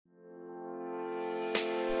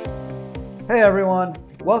Hey everyone,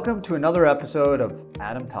 welcome to another episode of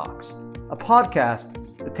Adam Talks, a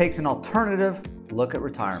podcast that takes an alternative look at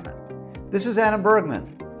retirement. This is Adam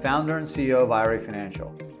Bergman, founder and CEO of IRA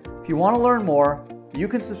Financial. If you want to learn more, you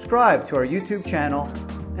can subscribe to our YouTube channel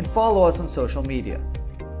and follow us on social media.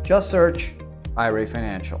 Just search IRA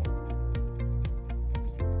Financial.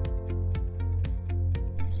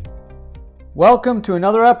 Welcome to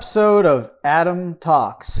another episode of Adam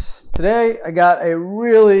Talks. Today I got a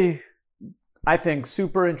really, I think,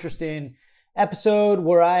 super interesting episode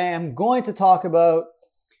where I am going to talk about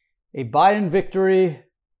a Biden victory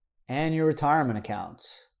and your retirement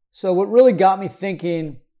accounts. So what really got me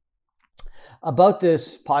thinking about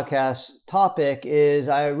this podcast topic is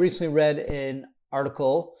I recently read an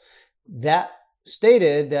article that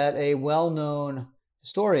stated that a well-known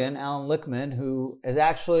historian, Alan Lichtman, who has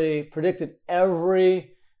actually predicted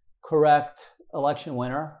every correct election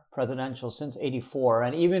winner, presidential, since '84,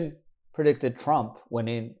 and even predicted Trump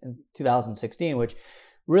winning in 2016, which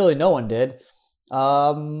really no one did.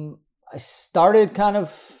 I started kind of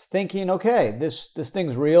thinking, okay, this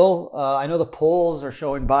thing's real. I know the polls are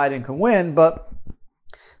showing Biden can win, but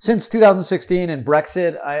since 2016 and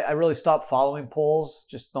Brexit, I really stopped following polls.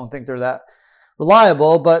 Just don't think they're that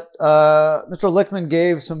reliable. But Mr. Lichtman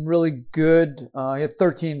gave some really good, he had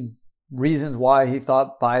 13 reasons why he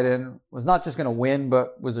thought Biden was not just going to win,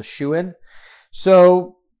 but was a shoo-in.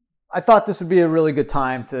 So I thought this would be a really good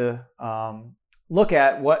time to look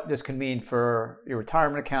at what this can mean for your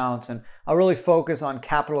retirement accounts. And I'll really focus on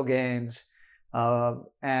capital gains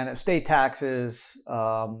and estate taxes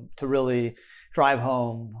to really drive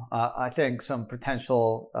home, I think, some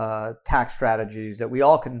potential tax strategies that we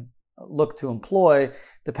all can look to employ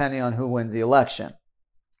depending on who wins the election.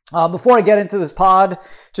 Before I get into this pod,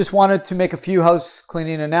 just wanted to make a few house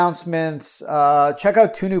cleaning announcements. Check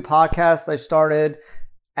out two new podcasts I started,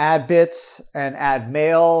 AdBits and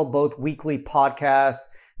AdMail, both weekly podcasts,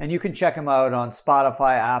 and you can check them out on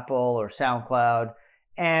Spotify, Apple, or SoundCloud.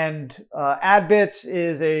 And AdBits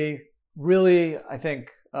is a really, I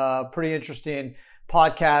think, pretty interesting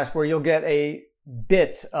podcast where you'll get a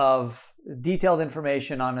bit of detailed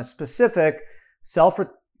information on a specific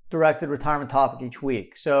self-directed retirement topic each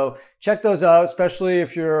week. So check those out, especially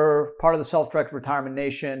if you're part of the Self-Directed Retirement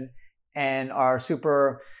Nation and are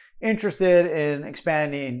super interested in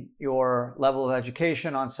expanding your level of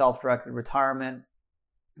education on self-directed retirement,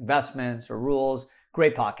 investments, or rules.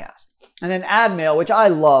 Great podcast. And then AdMail, which I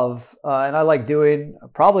love and I like doing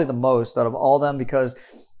probably the most out of all of them because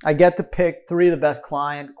I get to pick 3 of the best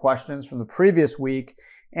client questions from the previous week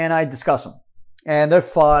and I discuss them. And they're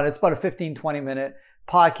fun. It's about a 15-20 minute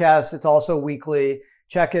podcast. It's also weekly.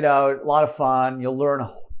 Check it out. A lot of fun. You'll learn,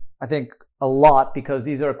 I think, a lot because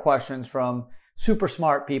these are questions from super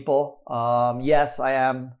smart people. Yes, I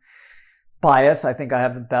am biased. I think I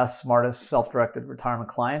have the best, smartest self-directed retirement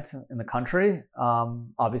clients in the country.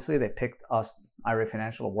 Obviously, they picked us, IRA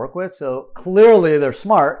Financial, to work with. So clearly they're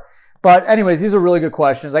smart. But anyways, these are really good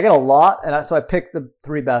questions. I get a lot, and so I pick the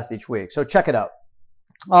 3 best each week. So check it out.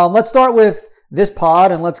 Let's start with this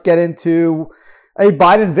pod, and let's get into a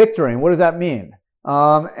Biden victory. And what does that mean?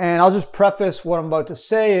 And I'll just preface what I'm about to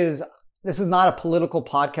say is this is not a political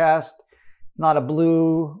podcast. It's not a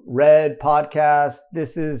blue-red podcast.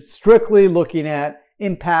 This is strictly looking at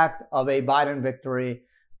impact of a Biden victory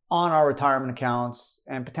on our retirement accounts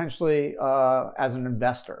and potentially as an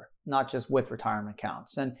investor, not just with retirement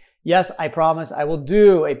accounts. And yes, I promise I will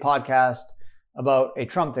do a podcast about a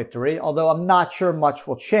Trump victory, although I'm not sure much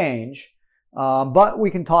will change. But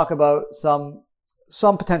we can talk about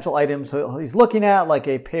some potential items he's looking at, like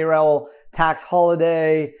a payroll tax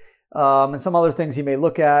holiday, and some other things he may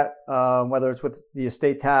look at, whether it's with the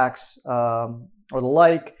estate tax or the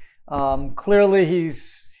like. Clearly,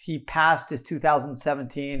 he passed his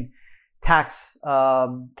 2017 tax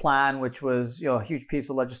plan, which was a huge piece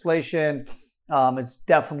of legislation. It's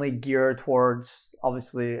definitely geared towards,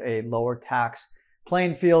 obviously, a lower tax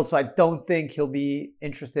playing field. So I don't think he'll be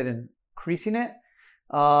interested in increasing it.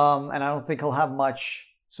 And I don't think he'll have much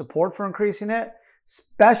support for increasing it,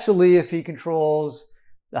 especially if he controls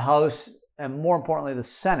the House and, more importantly, the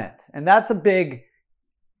Senate. And that's a big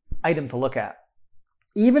item to look at.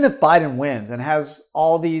 Even if Biden wins and has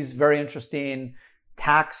all these very interesting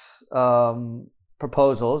tax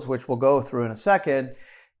proposals, which we'll go through in a second,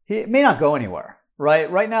 he may not go anywhere, right?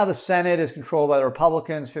 Right now, the Senate is controlled by the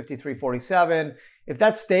Republicans, 53-47. If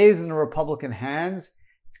that stays in the Republican hands,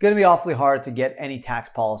 it's going to be awfully hard to get any tax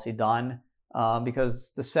policy done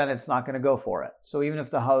because the Senate's not going to go for it. So even if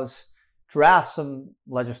the House draft some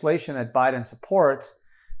legislation that Biden supports,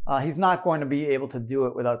 he's not going to be able to do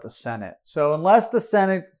it without the Senate. So unless the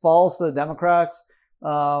Senate falls to the Democrats,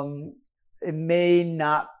 it may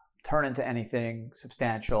not turn into anything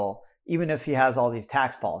substantial, even if he has all these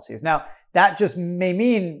tax policies. Now, that just may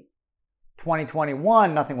mean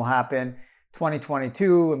 2021, nothing will happen.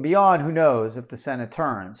 2022 and beyond, who knows if the Senate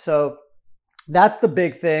turns. So that's the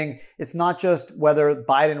big thing. It's not just whether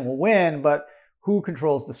Biden will win, but who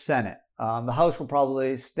controls the Senate. The House will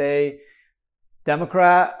probably stay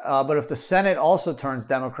Democrat, but if the Senate also turns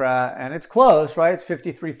Democrat, and it's close, right? It's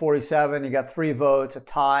 53-47. You got 3 votes, a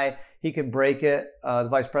tie. He can break it. The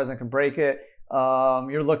vice president can break it.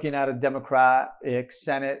 You're looking at a Democratic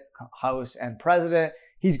Senate, House, and president.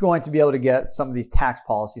 He's going to be able to get some of these tax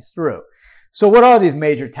policies through. So what are these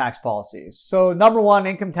major tax policies? So number one,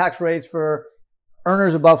 income tax rates for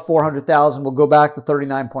earners above $400,000 will go back to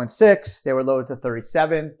 39.6. They were lowered to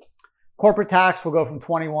 37. Corporate tax will go from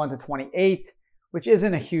 21 to 28, which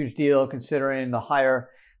isn't a huge deal considering the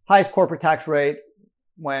highest corporate tax rate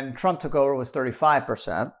when Trump took over was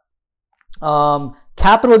 35%.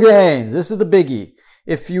 Capital gains. This is the biggie.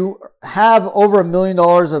 If you have over $1 million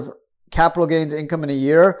of capital gains income in a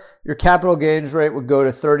year, your capital gains rate would go to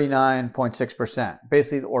 39.6%,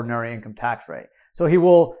 basically the ordinary income tax rate. So he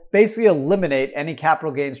will basically eliminate any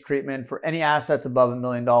capital gains treatment for any assets above $1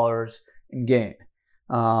 million in gain.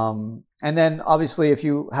 And then obviously if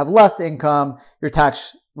you have less income, your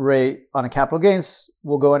tax rate on a capital gains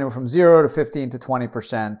will go anywhere from 0 to 15 to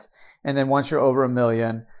 20%. And then once you're over $1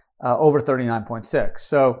 million, over 39.6.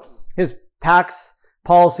 So his tax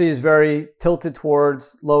policy is very tilted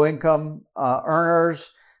towards low income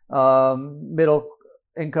earners, middle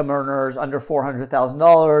income earners under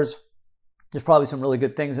 $400,000. There's probably some really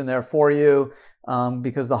good things in there for you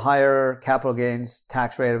because the higher capital gains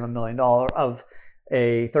tax rate of $1 million, of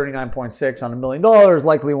a 39.6 on $1 million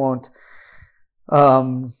likely won't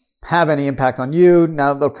have any impact on you.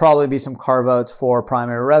 Now, there'll probably be some carve-outs for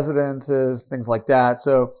primary residences, things like that.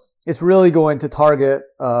 So it's really going to target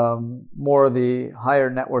more of the higher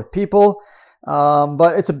net worth people.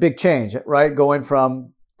 But it's a big change, right? Going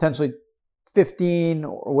from potentially 15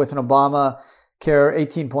 or with an Obamacare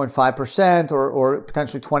 18.5% or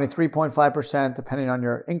potentially 23.5%, depending on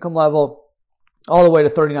your income level, all the way to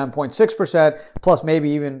 39.6%, plus maybe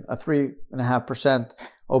even a 3.5%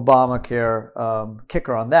 Obamacare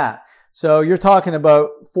kicker on that. So you're talking about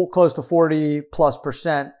close to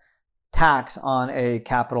 40+% tax on a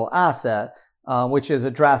capital asset, which is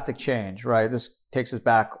a drastic change, right? This takes us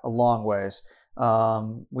back a long ways.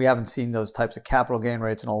 We haven't seen those types of capital gain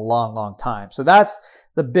rates in a long, long time. So that's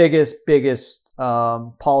the biggest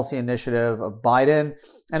policy initiative of Biden.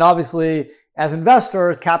 And obviously, as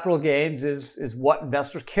investors, capital gains is what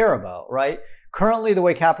investors care about, right? Currently, the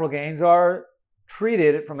way capital gains are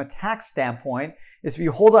treated from a tax standpoint is if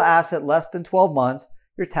you hold an asset less than 12 months,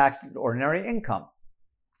 you're taxed at ordinary income.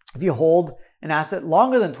 If you hold an asset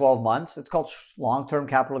longer than 12 months, it's called long-term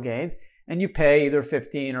capital gains, and you pay either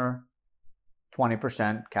 15 or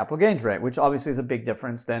 20% capital gains rate, which obviously is a big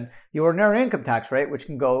difference than the ordinary income tax rate, which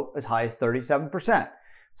can go as high as 37%.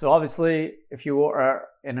 So obviously, if you are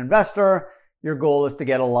an investor, your goal is to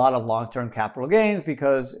get a lot of long-term capital gains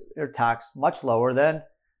because they're taxed much lower than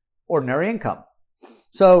ordinary income.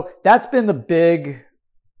 So that's been the big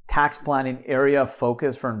tax planning area of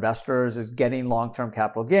focus for investors, is getting long-term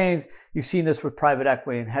capital gains. You've seen this with private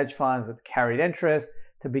equity and hedge funds with carried interest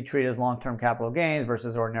to be treated as long-term capital gains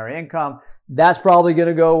versus ordinary income. That's probably going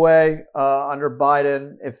to go away under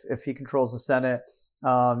Biden if he controls the Senate.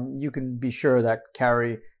 You can be sure that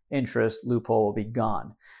carry interest loophole will be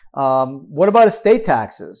gone. What about estate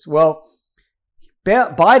taxes? Well,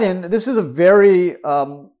 Biden, this is a very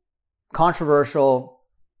controversial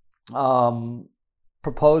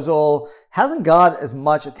proposal, hasn't got as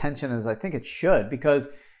much attention as I think it should, because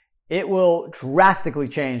it will drastically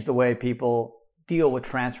change the way people deal with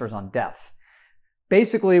transfers on death.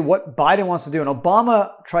 Basically, what Biden wants to do, and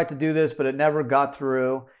Obama tried to do this, but it never got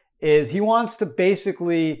through, is he wants to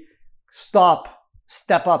basically stop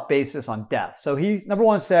step-up basis on death. So he, number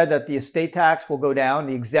one, said that the estate tax will go down.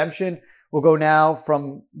 The exemption will go now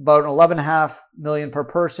from about $11.5 million per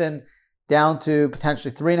person down to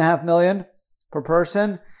potentially $3.5 million per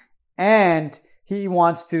person. And he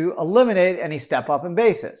wants to eliminate any step-up in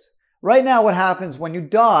basis. Right now, what happens when you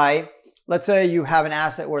die, let's say you have an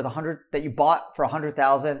asset worth 100 that you bought for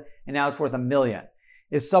 100,000 and now it's worth $1 million.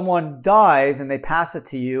 If someone dies and they pass it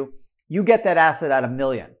to you, you get that asset at $1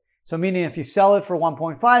 million. So meaning if you sell it for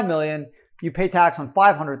 1.5 million, you pay tax on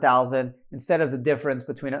 500,000 instead of the difference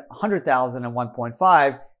between 100,000 and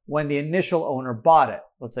 1.5 when the initial owner bought it.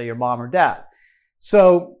 Let's say your mom or dad.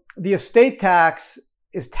 So the estate tax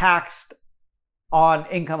is taxed on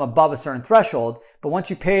income above a certain threshold. But once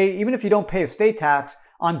you pay, even if you don't pay estate tax,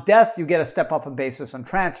 on death, you get a step up in basis on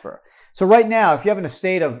transfer. So right now, if you have an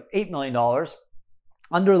estate of $8 million,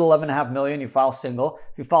 under the $11.5 million, you file single.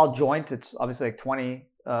 If you file joint, it's obviously like 20,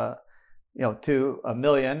 to $1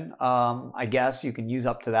 million. I guess you can use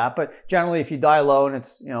up to that. But generally, if you die alone,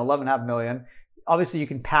 it's, $11.5 million. Obviously, you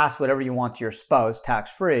can pass whatever you want to your spouse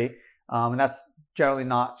tax-free. And that's generally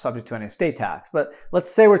not subject to any estate tax. But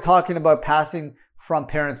let's say we're talking about passing from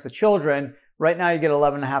parents to children. Right now, you get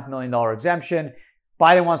 $11.5 million exemption.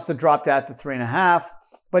 Biden wants to drop that to $3.5.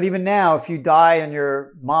 But even now, if you die and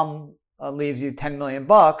your mom leaves you $10 million,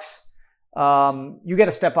 you get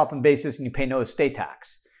a step up in basis and you pay no estate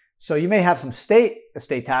tax. So you may have some state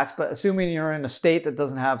estate tax, but assuming you're in a state that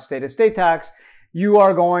doesn't have state estate tax, you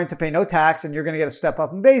are going to pay no tax and you're going to get a step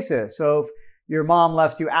up in basis. So if your mom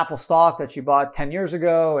left you Apple stock that she bought 10 years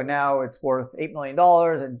ago and now it's worth $8 million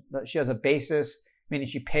and she has a basis, meaning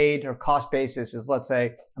she paid her cost basis is, let's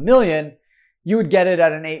say, $1 million, you would get it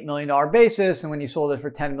at an $8 million basis. And when you sold it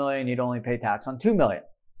for $10 million, you'd only pay tax on $2 million.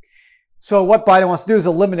 So what Biden wants to do is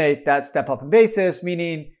eliminate that step up in basis,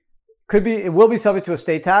 meaning it will be subject to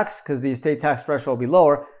estate tax because the estate tax threshold will be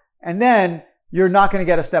lower. And then you're not going to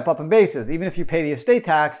get a step up in basis. Even if you pay the estate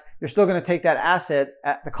tax, you're still going to take that asset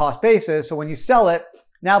at the cost basis. So when you sell it,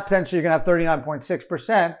 now potentially you're going to have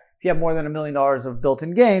 39.6% if you have more than $1 million of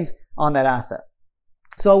built-in gains on that asset.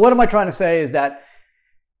 So what am I trying to say is that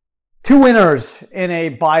two winners in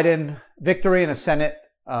a Biden victory and a Senate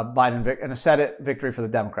victory for the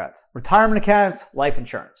Democrats. Retirement accounts, life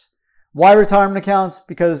insurance. Why retirement accounts?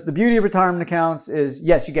 Because the beauty of retirement accounts is,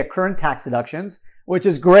 yes, you get current tax deductions, which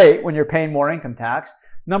is great when you're paying more income tax.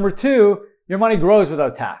 Number two, your money grows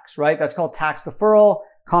without tax, right? That's called tax deferral,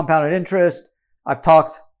 compounded interest. I've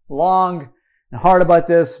talked long and hard about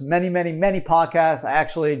this, many podcasts. I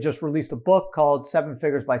actually just released a book called 7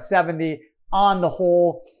 Figures by 70 on the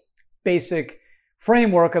whole basic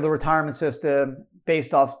framework of the retirement system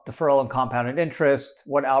based off deferral and compounded interest,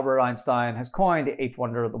 what Albert Einstein has coined the eighth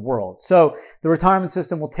wonder of the world. So the retirement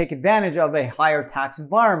system will take advantage of a higher tax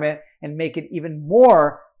environment and make it even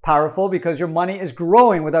more powerful because your money is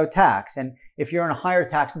growing without tax. And if you're in a higher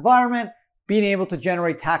tax environment, being able to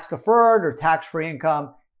generate tax deferred or tax-free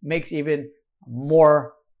income makes even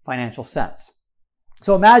more financial sense.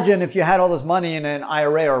 So imagine if you had all this money in an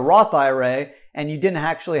IRA or a Roth IRA and you didn't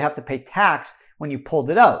actually have to pay tax when you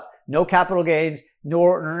pulled it out. No capital gains, no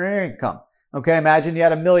ordinary income. Okay, imagine you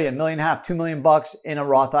had $1 million, $1.5 million, $2 million in a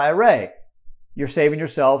Roth IRA. You're saving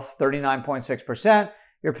yourself 39.6%.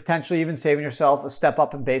 You're potentially even saving yourself a step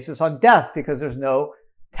up in basis on death because there's no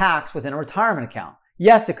tax within a retirement account.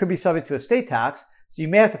 Yes, it could be subject to estate tax, so you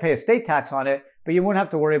may have to pay estate tax on it, but you wouldn't have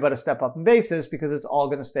to worry about a step up in basis because it's all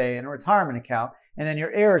going to stay in a retirement account. And then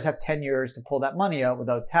your heirs have 10 years to pull that money out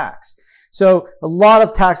without tax. So a lot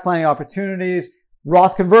of tax planning opportunities.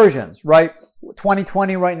 Roth conversions, right?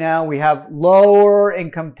 2020 right now, we have lower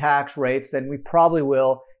income tax rates than we probably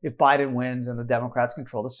will if Biden wins and the Democrats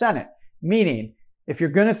control the Senate. Meaning, if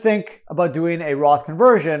you're going to think about doing a Roth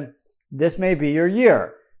conversion, this may be your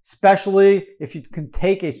year, especially if you can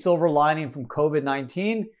take a silver lining from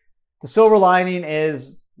COVID-19. The silver lining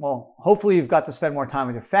is, well, hopefully you've got to spend more time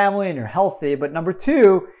with your family and you're healthy. But number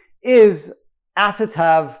two is assets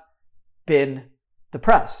have been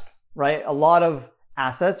depressed, right? A lot of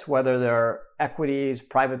assets, whether they're equities,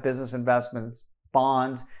 private business investments,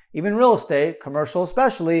 bonds, even real estate, commercial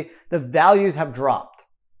especially, the values have dropped.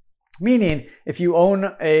 Meaning, if you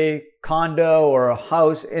own a condo or a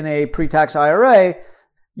house in a pre-tax IRA,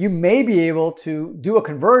 you may be able to do a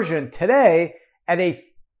conversion today at a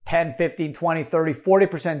 10, 15, 20, 30,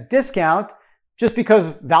 40% discount just because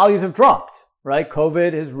values have dropped, right?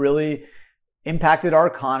 COVID has really impacted our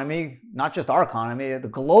economy, not just our economy, the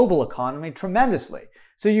global economy tremendously.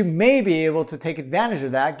 So you may be able to take advantage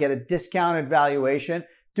of that, get a discounted valuation,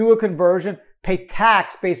 do a conversion, pay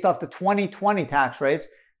tax based off the 2020 tax rates,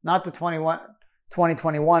 not the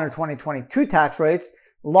 2021 or 2022 tax rates,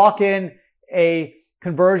 lock in a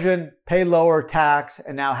conversion, pay lower tax,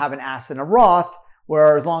 and now have an asset in a Roth,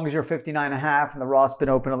 where as long as you're 59 and a half and the Roth's been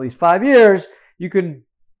open at least 5 years, you can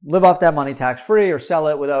live off that money tax-free or sell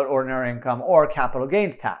it without ordinary income or capital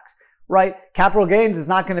gains tax, right? Capital gains is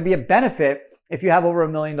not going to be a benefit if you have over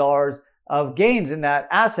 $1 million of gains in that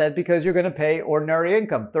asset because you're going to pay ordinary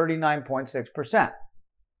income, 39.6%.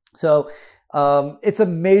 So it's a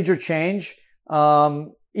major change.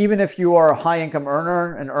 Even if you are a high income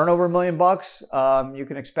earner and earn over $1 million, you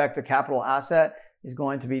can expect the capital asset is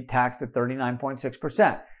going to be taxed at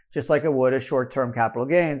 39.6%, just like it would as short-term capital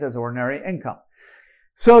gains as ordinary income.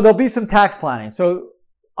 So there'll be some tax planning. So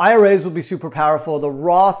IRAs will be super powerful. The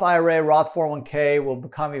Roth IRA, Roth 401k will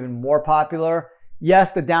become even more popular.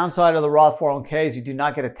 Yes, the downside of the Roth 401k is you do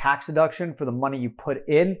not get a tax deduction for the money you put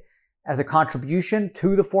in as a contribution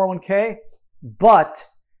to the 401k, but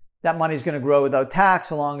that money is going to grow without tax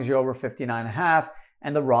so long as you're over 59 and a half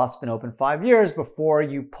and the Roth's been open 5 years before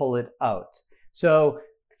you pull it out. So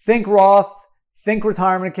think Roth, think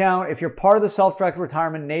retirement account. If you're part of the self-directed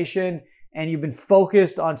retirement nation and you've been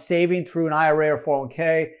focused on saving through an IRA or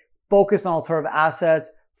 401k, focused on alternative assets,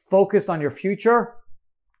 focused on your future,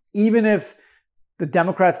 even if the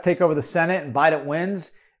Democrats take over the Senate and Biden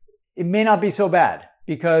wins, it may not be so bad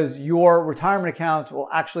because your retirement accounts will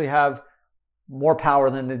actually have more power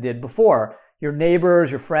than they did before. Your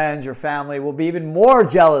neighbors, your friends, your family will be even more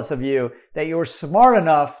jealous of you that you were smart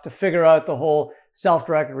enough to figure out the whole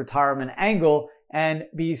self-directed retirement angle and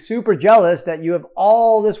be super jealous that you have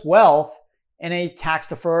all this wealth in a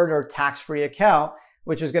tax-deferred or tax-free account,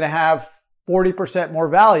 which is going to have 40% more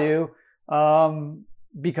value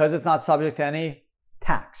because it's not subject to any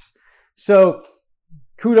tax. So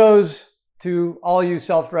kudos to all you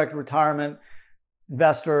self-directed retirement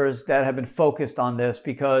investors that have been focused on this,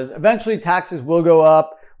 because eventually taxes will go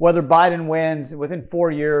up. Whether Biden wins within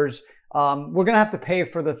 4 years, we're going to have to pay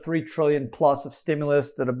for the $3 trillion plus of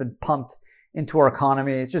stimulus that have been pumped into our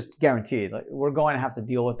economy. It's just guaranteed. Like, we're going to have to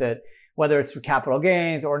deal with it, whether it's through capital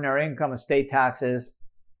gains, ordinary income, estate taxes,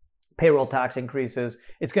 payroll tax increases.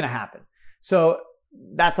 It's going to happen. So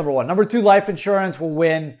that's number one. Number two, life insurance will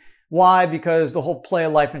win. Why? Because the whole play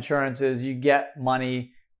of life insurance is you get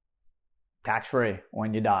money tax-free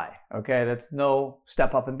when you die. Okay, that's no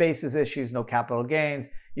step up in basis issues, no capital gains.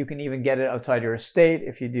 You can even get it outside your estate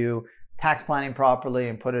if you do tax planning properly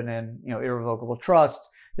and put it in, irrevocable trusts.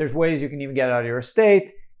 There's ways you can even get it out of your estate,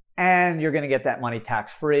 and you're going to get that money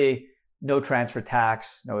tax-free. No transfer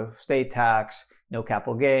tax, no estate tax, no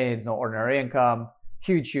capital gains, no ordinary income.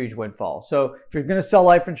 Huge, huge windfall. So if you're going to sell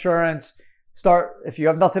life insurance, if you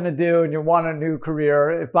have nothing to do and you want a new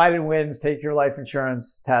career, if Biden wins, take your life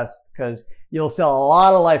insurance test because you'll sell a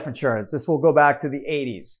lot of life insurance. This will go back to the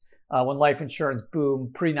 80s when life insurance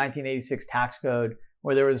boomed, pre-1986 tax code,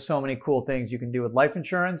 where there was so many cool things you can do with life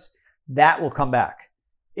insurance. That will come back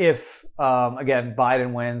if, again,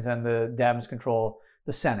 Biden wins and the Dems control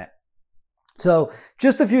the Senate. So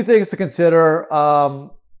just a few things to consider.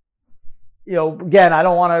 Again, I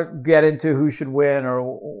don't want to get into who should win or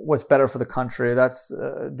what's better for the country. That's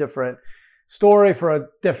a different story for a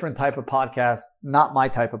different type of podcast, not my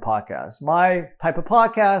type of podcast. My type of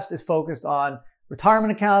podcast is focused on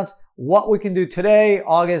retirement accounts, what we can do today,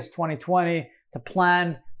 August 2020, to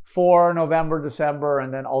plan for November, December,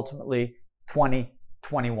 and then ultimately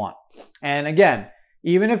 2021. And again,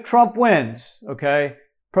 even if Trump wins, okay,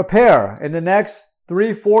 prepare. In the next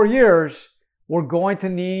 3-4 years, we're going to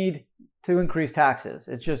need to increase taxes.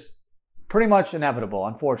 It's just pretty much inevitable,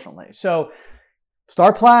 unfortunately. So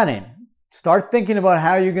start planning. Start thinking about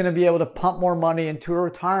how you're going to be able to pump more money into a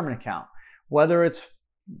retirement account, whether it's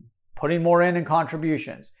putting more in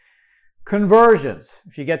contributions. Conversions.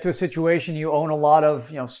 If you get to a situation you own a lot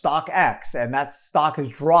of stock X and that stock has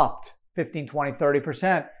dropped 15, 20,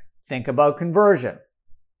 30%, think about conversion.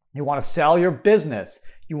 You want to sell your business.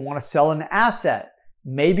 You want to sell an asset.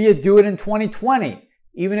 Maybe you do it in 2020.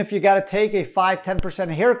 Even if you got to take a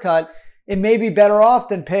 5-10% haircut, it may be better off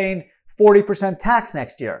than paying 40% tax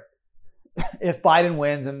next year if Biden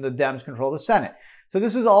wins and the Dems control the Senate. So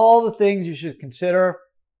this is all the things you should consider.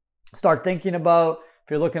 Start thinking about. If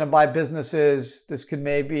you're looking to buy businesses, this could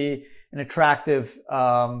maybe an attractive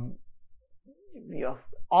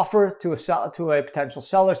offer to a potential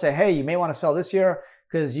seller. Say, hey, you may want to sell this year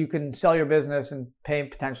because you can sell your business and pay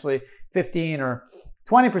potentially 15 or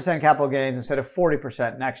 20% capital gains instead of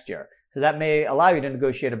 40% next year. So that may allow you to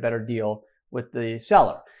negotiate a better deal with the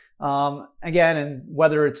seller. Again, and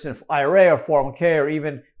whether it's an IRA or 401k or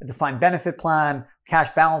even a defined benefit plan, cash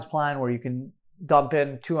balance plan where you can dump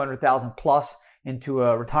in $200,000 plus into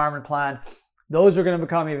a retirement plan, those are going to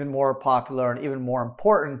become even more popular and even more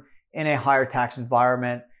important in a higher tax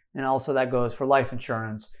environment. And also that goes for life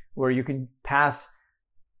insurance where you can pass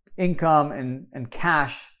income and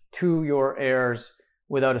cash to your heirs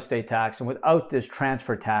without estate tax and without this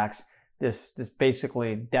transfer tax, this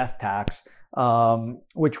basically death tax,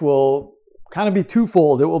 which will kind of be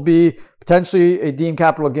twofold. It will be potentially a deemed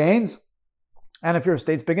capital gains, and if your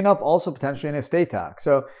estate's big enough, also potentially an estate tax.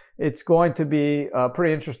 So it's going to be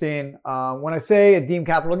pretty interesting. When I say a deemed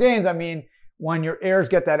capital gains, I mean when your heirs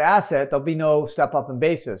get that asset, there'll be no step up in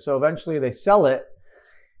basis. So eventually they sell it.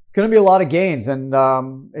 It's going to be a lot of gains, and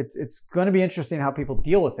it's going to be interesting how people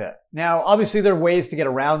deal with it. Now, obviously, there are ways to get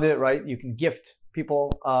around it, right? You can gift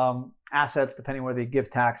people assets depending where they give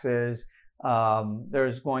taxes.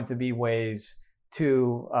 There's going to be ways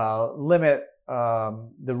to limit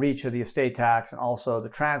the reach of the estate tax and also the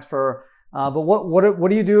transfer. But what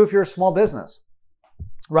do you do if you're a small business,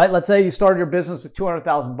 right? Let's say you started your business with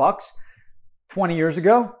 $200,000 20 years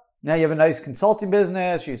ago. Now you have a nice consulting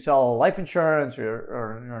business, you sell life insurance or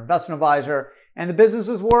you're an investment advisor, and the business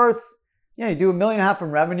is worth, you do $1.5 million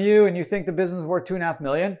in revenue and you think the business is worth $2.5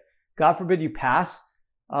 million. God forbid you pass.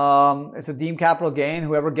 It's a deemed capital gain.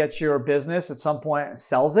 Whoever gets your business at some point and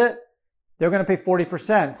sells it, they're going to pay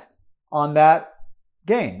 40% on that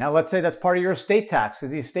gain. Now let's say that's part of your estate tax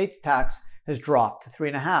because the estate tax has dropped to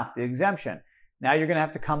 3.5%, the exemption. Now you're going to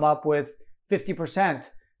have to come up with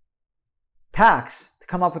 50% tax to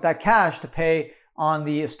come up with that cash to pay on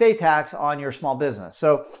the estate tax on your small business.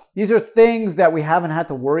 So these are things that we haven't had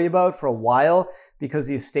to worry about for a while because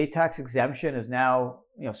the estate tax exemption is now,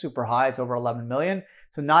 super high. It's over 11 million.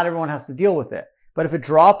 So not everyone has to deal with it. But if it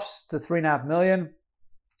drops to 3.5 million,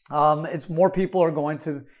 it's more people are going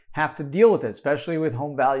to have to deal with it, especially with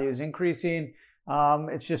home values increasing.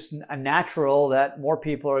 It's just a natural that more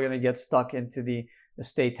people are going to get stuck into the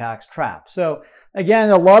estate tax trap. So again,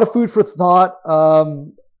 a lot of food for thought.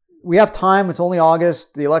 We have time. It's only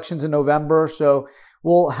August. The election's in November. So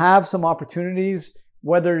we'll have some opportunities,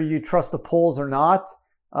 whether you trust the polls or not.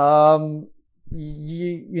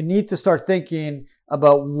 You need to start thinking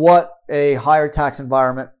about what a higher tax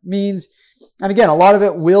environment means. And again, a lot of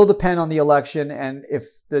it will depend on the election and if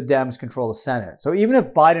the Dems control the Senate. So even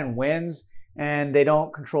if Biden wins and they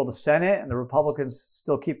don't control the Senate and the Republicans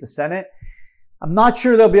still keep the Senate, I'm not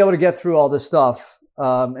sure they'll be able to get through all this stuff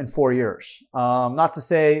in 4 years. Not to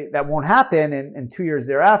say that won't happen in 2 years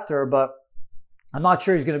thereafter, but I'm not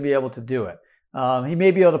sure he's going to be able to do it. He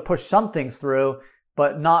may be able to push some things through,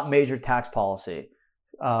 but not major tax policy.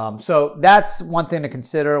 So that's one thing to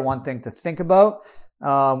consider, one thing to think about,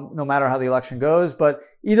 no matter how the election goes. But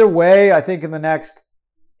either way, I think in the next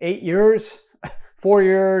 8 years, 4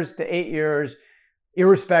 years to 8 years,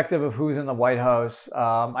 irrespective of who's in the White House,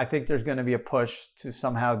 I think there's going to be a push to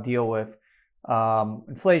somehow deal with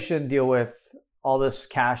inflation, deal with all this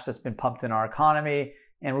cash that's been pumped in our economy,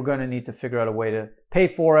 and we're going to need to figure out a way to pay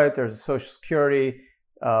for it. There's Social Security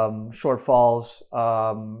shortfalls,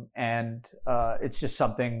 and it's just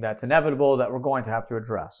something that's inevitable that we're going to have to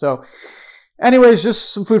address. So anyways,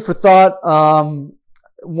 just some food for thought.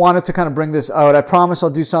 Wanted to kind of bring this out. I promise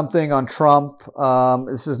I'll do something on Trump.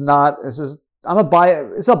 It's a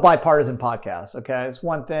bipartisan podcast. Okay. It's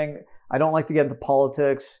one thing. I don't like to get into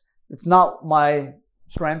politics. It's not my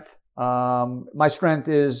strength. My strength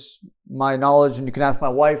is my knowledge, and you can ask my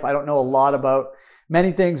wife. I don't know a lot about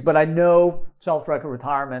many things, but I know self-directed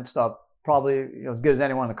retirement stuff probably as good as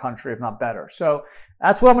anyone in the country, if not better. So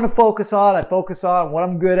that's what I'm going to focus on. I focus on what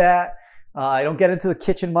I'm good at. I don't get into the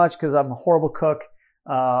kitchen much because I'm a horrible cook.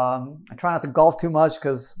 I try not to golf too much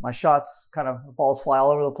because my shots balls fly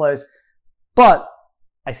all over the place. But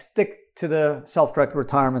I stick to the self-directed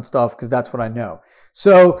retirement stuff because that's what I know.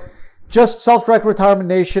 So just Self-Directed Retirement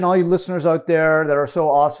Nation, all you listeners out there that are so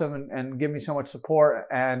awesome and give me so much support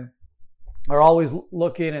and are always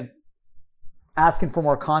looking and asking for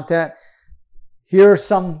more content, here's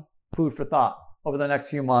some food for thought over the next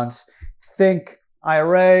few months. Think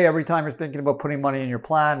IRA every time you're thinking about putting money in your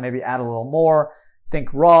plan, maybe add a little more.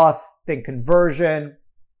 Think Roth, think conversion,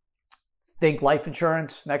 think life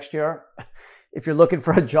insurance next year. If you're looking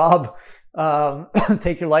for a job,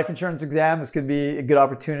 take your life insurance exam. This could be a good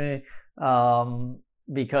opportunity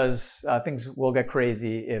because things will get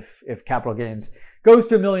crazy if capital gains goes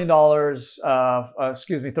to $1 million.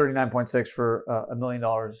 39.6 for $1 million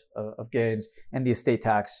of gains, and the estate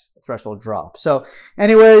tax threshold drops. So,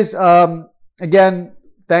 anyways, again,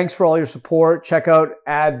 thanks for all your support. Check out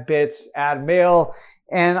AdBits, AdMail,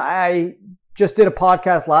 and I just did a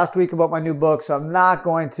podcast last week about my new book, so I'm not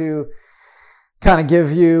going to kind of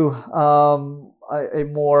give you a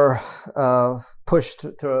more push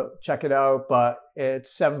to check it out, but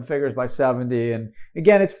it's 7 Figures by 70. And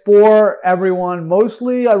again, it's for everyone.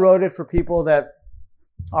 Mostly I wrote it for people that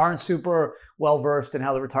aren't super well versed in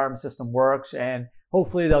how the retirement system works, and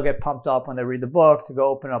hopefully they'll get pumped up when they read the book to go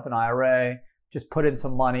open up an IRA, just put in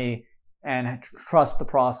some money and trust the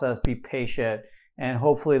process, be patient, and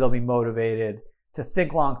hopefully they'll be motivated to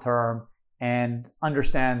think long term and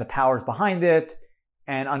understand the powers behind it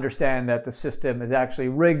and understand that the system is actually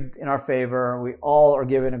rigged in our favor. We all are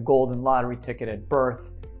given a golden lottery ticket at birth.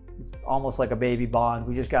 It's almost like a baby bond.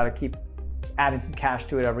 We just got to keep adding some cash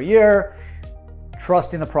to it every year,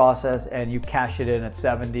 trusting the process, and you cash it in at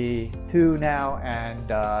 72 now, and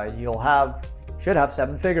you'll have should have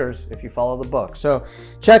 7 figures if you follow the book. So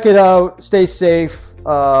check it out. Stay safe.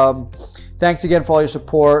 Thanks again for all your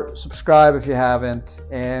support. Subscribe if you haven't,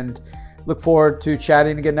 and look forward to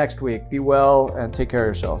chatting again next week. Be well and take care of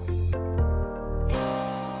yourself.